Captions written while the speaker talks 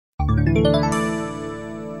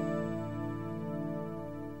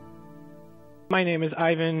My name is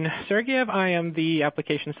Ivan Sergeyev. I am the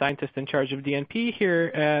application scientist in charge of DNP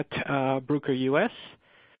here at Bruker US.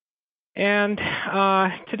 And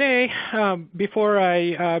today, before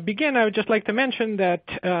I begin, I would just like to mention that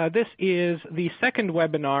this is the second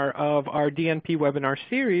webinar of our DNP webinar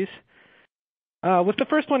series, with the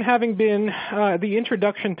first one having been the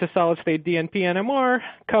introduction to solid-state DNP NMR,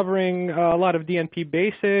 covering a lot of DNP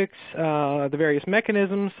basics, the various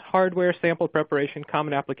mechanisms, hardware, sample preparation,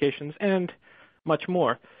 common applications, and much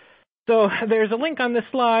more. So there's a link on this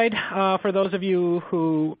slide for those of you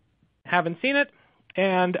who haven't seen it.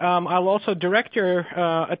 And I'll also direct your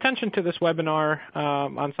attention to this webinar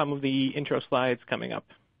on some of the intro slides coming up.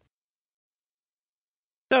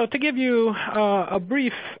 So to give you a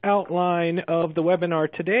brief outline of the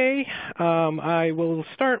webinar today, I will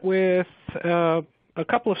start with a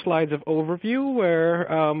couple of slides of overview where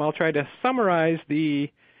I'll try to summarize the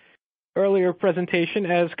earlier presentation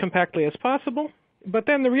as compactly as possible. But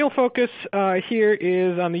then the real focus here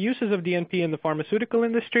is on the uses of DNP in the pharmaceutical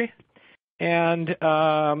industry and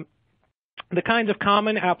the kinds of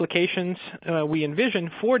common applications we envision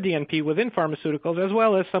for DNP within pharmaceuticals, as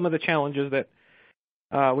well as some of the challenges that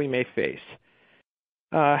we may face.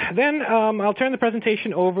 Then I'll turn the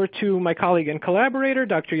presentation over to my colleague and collaborator,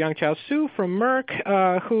 Dr. Yongchao Su from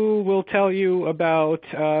Merck, who will tell you about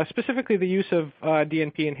specifically the use of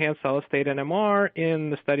DNP-enhanced solid-state NMR in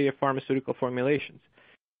the study of pharmaceutical formulations.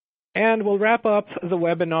 And we'll wrap up the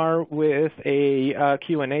webinar with a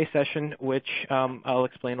Q&A session, which I'll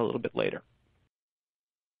explain a little bit later.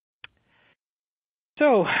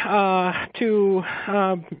 So to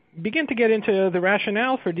begin to get into the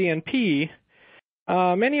rationale for DNP,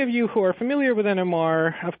 many of you who are familiar with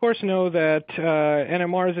NMR, of course, know that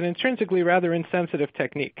NMR is an intrinsically rather insensitive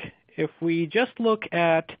technique. If we just look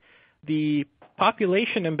at the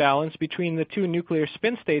population imbalance between the two nuclear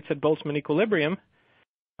spin states at Boltzmann equilibrium,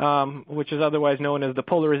 which is otherwise known as the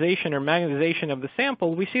polarization or magnetization of the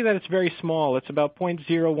sample, we see that it's very small. It's about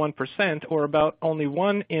 0.01%, or about only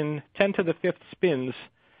 1 in 10 to the 5th spins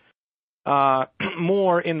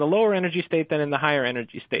more in the lower energy state than in the higher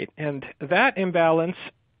energy state. And that imbalance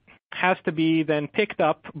has to be then picked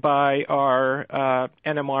up by our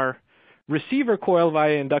NMR receiver coil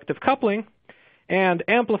via inductive coupling and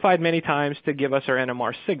amplified many times to give us our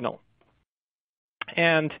NMR signal.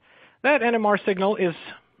 And that NMR signal is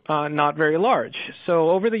not very large. So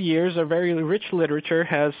over the years, a very rich literature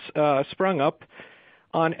has sprung up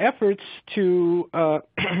on efforts to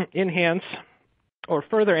enhance or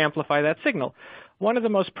further amplify that signal. One of the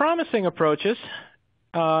most promising approaches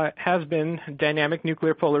has been dynamic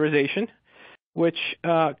nuclear polarization, which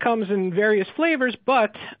comes in various flavors,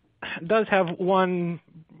 but does have one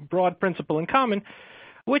broad principle in common,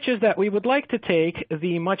 which is that we would like to take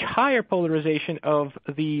the much higher polarization of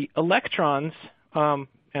the electrons,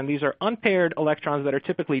 and these are unpaired electrons that are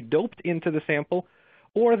typically doped into the sample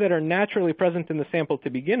or that are naturally present in the sample to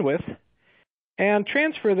begin with, and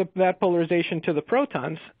transfer that polarization to the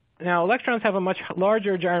protons. Now, electrons have a much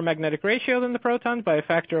larger gyromagnetic ratio than the protons by a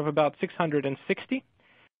factor of about 660.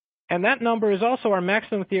 And that number is also our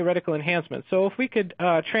maximum theoretical enhancement. So if we could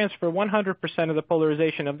transfer 100% of the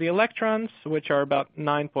polarization of the electrons, which are about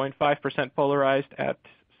 9.5% polarized at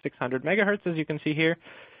 600 megahertz, as you can see here,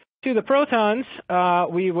 to the protons,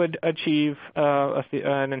 we would achieve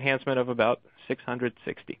an enhancement of about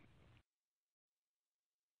 660.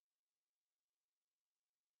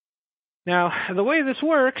 Now, the way this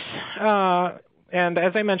works, and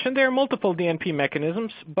as I mentioned, there are multiple DNP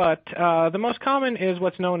mechanisms, but the most common is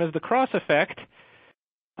what's known as the cross effect.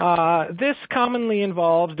 This commonly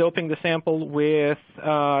involves doping the sample with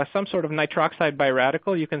some sort of nitroxide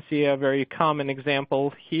biradical. You can see a very common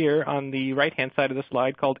example here on the right-hand side of the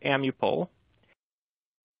slide called Amupol.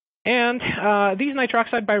 And these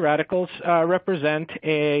nitroxide biradicals represent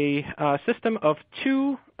a system of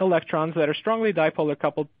two electrons that are strongly dipolar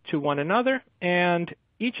coupled to one another, and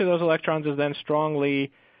each of those electrons is then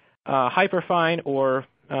strongly hyperfine or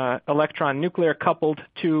electron nuclear coupled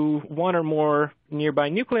to one or more nearby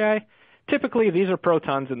nuclei. Typically, these are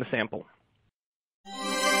protons in the sample.